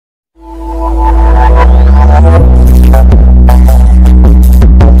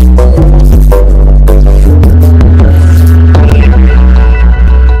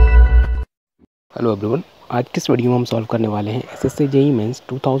Everyone, आज के इस वीडियो में हम सॉल्व करने वाले हैं SSC JEE mains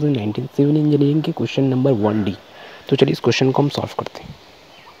 2019 civil engineering के क्वेश्चन नंबर 1D। तो चलिए इस क्वेश्चन को हम सॉल्व करते हैं।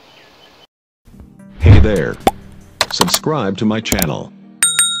 Hey there. Subscribe to my channel.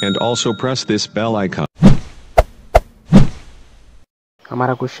 And also press this bell icon.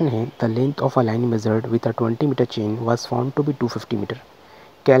 हमारा क्वेश्चन है the length of a line measured with a 20 metre chain was found to be 250 metre.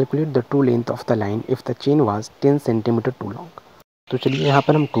 Calculate the true length of the line if the chain was 10 centimetre to long. तो चलिए यहाँ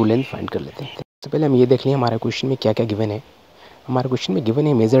पर हम true length find कर लेते हैं। सबसे पहले हम ये देख लें हमारे क्वेश्चन में क्या क्या गिवन है। हमारे क्वेश्चन में गिवन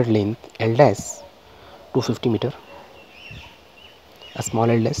है measured length L dash 250 metre, small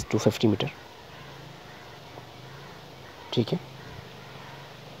L dash 250 metre, ठीक है।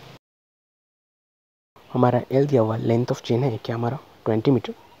 हमारा एल दिया हुआ लेंथ ऑफ चेन है क्या हमारा 20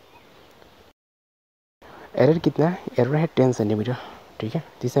 मीटर। एरर कितना है, एरर है 10 सेंटीमीटर, ठीक है।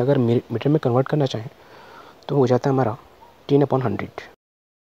 जिसे अगर मीटर में कन्वर्ट करना चाहें तो हो जाता है हमारा 10/100,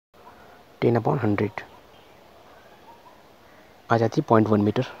 10/100 आ जाती है 0.1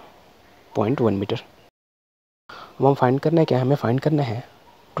 मीटर, 0.1 मीटर। अब हम फाइंड करना है क्या, हमें फाइंड करना है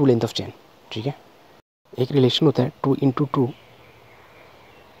ट्रू लेंथ ऑफ चेन, ठीक है। एक रिलेशन होता है 2 × 2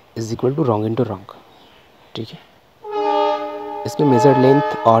 is equal to wrong into wrong, ठीक है। इसमें मेजर्ड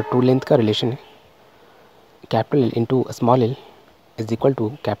लेंथ और ट्रू लेंथ का रिलेशन है capital L into small L is equal to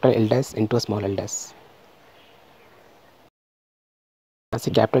capital L dash into small L dash. यहाँ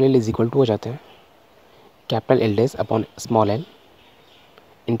से capital L is equal to हो जाते हैं capital L dash upon small L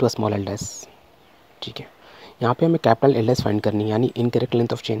into small L dash, ठीक है। यहाँ पे हमें कैपिटल एल डैश फाइंड करनी है, यानी incorrect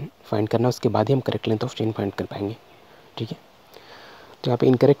length of chain find करना, उसके बाद ही हम correct length of chain find कर पाएंगे, ठीक है। तो यहाँ पे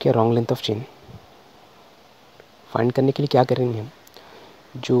इनकरेक्ट या wrong length of chain find करने के लिए क्या करेंगे, हम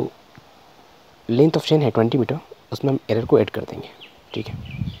जो लेंथ ऑफ चेन है 20 मीटर उसमें हम एरर को ऐड कर देंगे, ठीक है,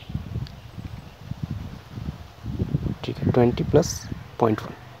 ठीक है। 20 +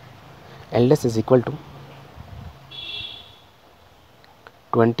 0.1 L dash is equal to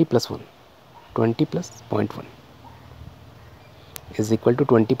 20 + 1, 20 + 0.1 is equal to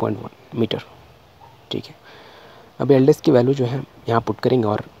 20.1 metre, ठीक है। अब एल डैश की वैल्यू जो है यहाँ पुट करेंगे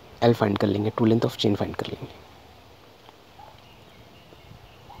और एल फाइंड कर लेंगे, true length of chain find कर लेंगे,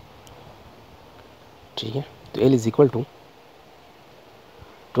 ठीक है। तो L is equal to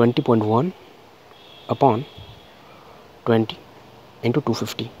 20.1 upon 20 into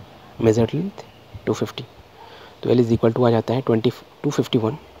 250, measured length 250। तो एल इज इक्वल टू आ जाता है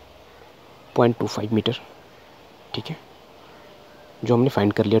 251.25 मीटर, ठीक है, जो हमने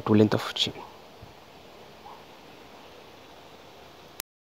फाइंड कर लिया ट्रू लेंथ ऑफ चेन।